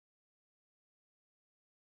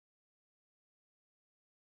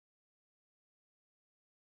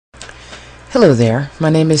Hello there, my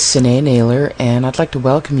name is Sine Naylor and I'd like to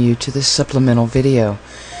welcome you to this supplemental video.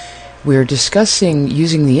 We're discussing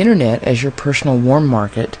using the internet as your personal warm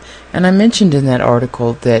market, and I mentioned in that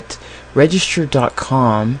article that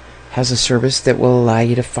register.com has a service that will allow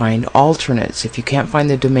you to find alternates if you can't find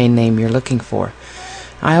the domain name you're looking for.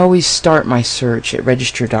 I always start my search at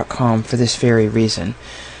register.com for this very reason.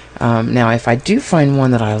 Now, if I do find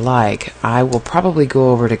one that I like, I will probably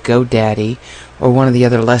go over to GoDaddy or one of the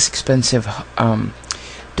other less expensive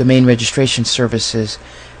domain registration services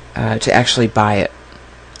to actually buy it.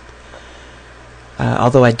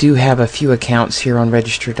 Although I do have a few accounts here on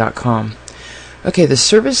register.com. Okay, the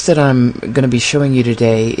service that I'm going to be showing you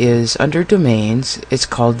today is under domains. It's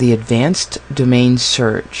called the Advanced Domain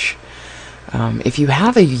Search. If you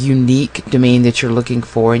have a unique domain that you're looking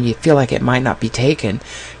for and you feel like it might not be taken,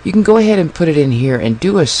 you can go ahead and put it in here and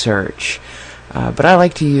do a search. But I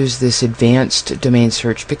like to use this advanced domain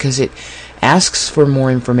search because it asks for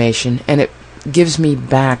more information and it gives me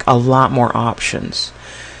back a lot more options.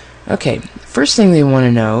 Okay, first thing they want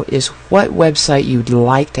to know is what website you'd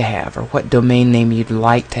like to have or what domain name you'd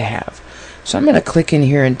like to have. So I'm going to click in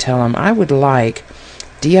here and tell them I would like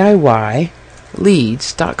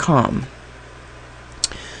DIYleads.com.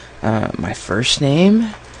 My first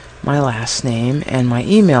name, my last name, and my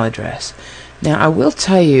email address. Now I will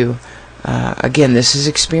tell you, again, this is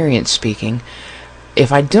experience speaking,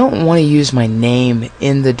 if I don't want to use my name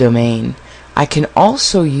in the domain, I can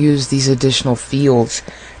also use these additional fields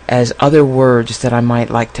as other words that I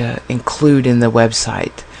might like to include in the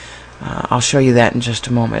website. I'll show you that in just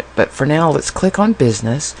a moment, but for now let's click on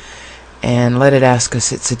business and let it ask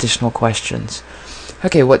us its additional questions.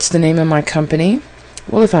 Okay, what's the name of my company?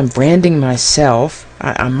 Well, if I'm branding myself,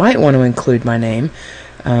 I might want to include my name,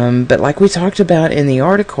 but like we talked about in the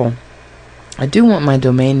article, I do want my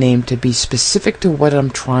domain name to be specific to what I'm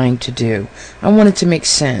trying to do. I want it to make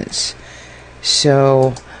sense.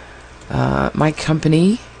 So, my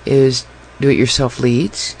company is Do-It-Yourself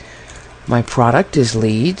Leads. My product is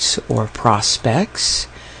leads or prospects.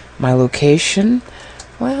 My location,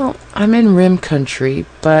 well, I'm in Rim Country,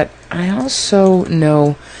 but I also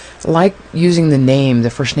like using the name,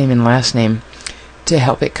 the first name and last name, to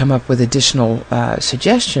help it come up with additional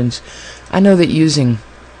suggestions. I know that using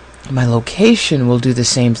my location will do the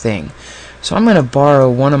same thing. So I'm going to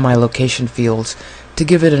borrow one of my location fields to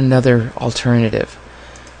give it another alternative.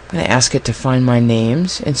 I'm going to ask it to find my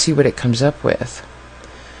names and see what it comes up with.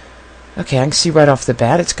 Okay, I can see right off the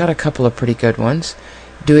bat it's got a couple of pretty good ones.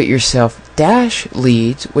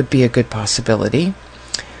 Do-It-Yourself-Leads would be a good possibility.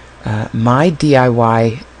 My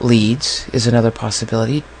DIY Leads is another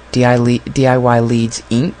possibility. DIY Leads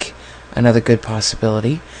Inc., another good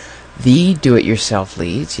possibility. The Do-It-Yourself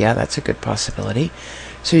Leads, yeah, that's a good possibility.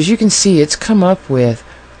 So as you can see, it's come up with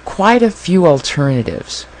quite a few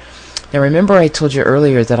alternatives. Now remember I told you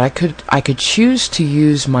earlier that I could choose to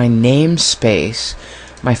use my namespace,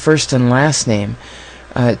 my first and last name,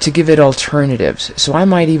 to give it alternatives. So I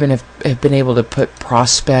might even have been able to put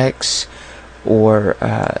prospects or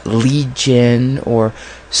lead gen or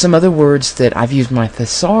some other words that I've used my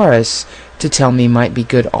thesaurus to tell me might be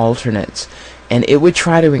good alternates, and it would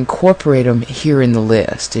try to incorporate them here in the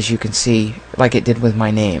list, as you can see, like it did with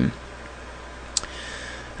my name.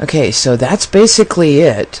 Okay, so that's basically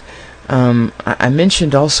it. I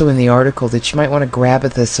mentioned also in the article that you might want to grab a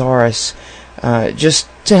thesaurus just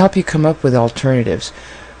to help you come up with alternatives,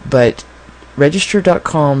 but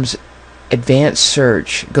register.com's advanced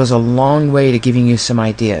search goes a long way to giving you some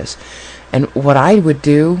ideas. And what I would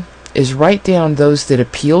do is write down those that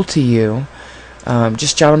appeal to you.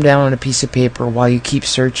 Just jot them down on a piece of paper while you keep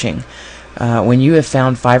searching. When you have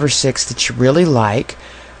found 5 or 6 that you really like,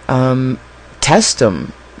 test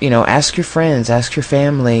them. Ask your friends, ask your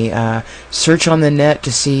family, search on the net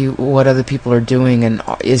to see what other people are doing and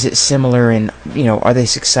is it similar, and are they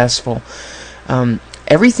successful.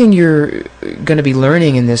 Everything you're going to be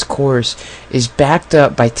learning in this course is backed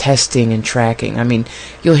up by testing and tracking. I mean,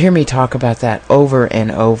 you'll hear me talk about that over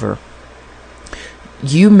and over.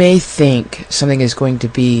 You may think something is going to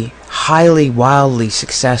be highly, wildly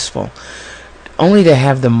successful, only to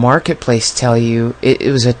have the marketplace tell you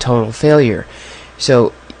it was a total failure.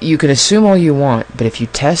 So you can assume all you want, but if you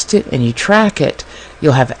test it and you track it,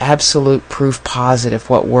 you'll have absolute proof positive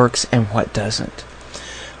what works and what doesn't.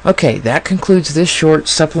 Okay, that concludes this short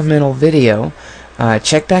supplemental video.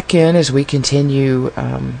 Check back in as we continue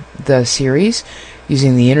the series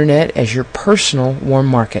using the internet as your personal warm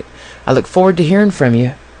market. I look forward to hearing from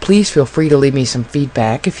you. Please feel free to leave me some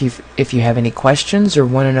feedback if you have any questions or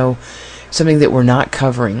want to know something that we're not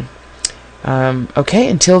covering. Okay,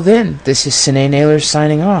 until then, this is Sine Naylor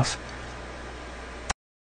signing off.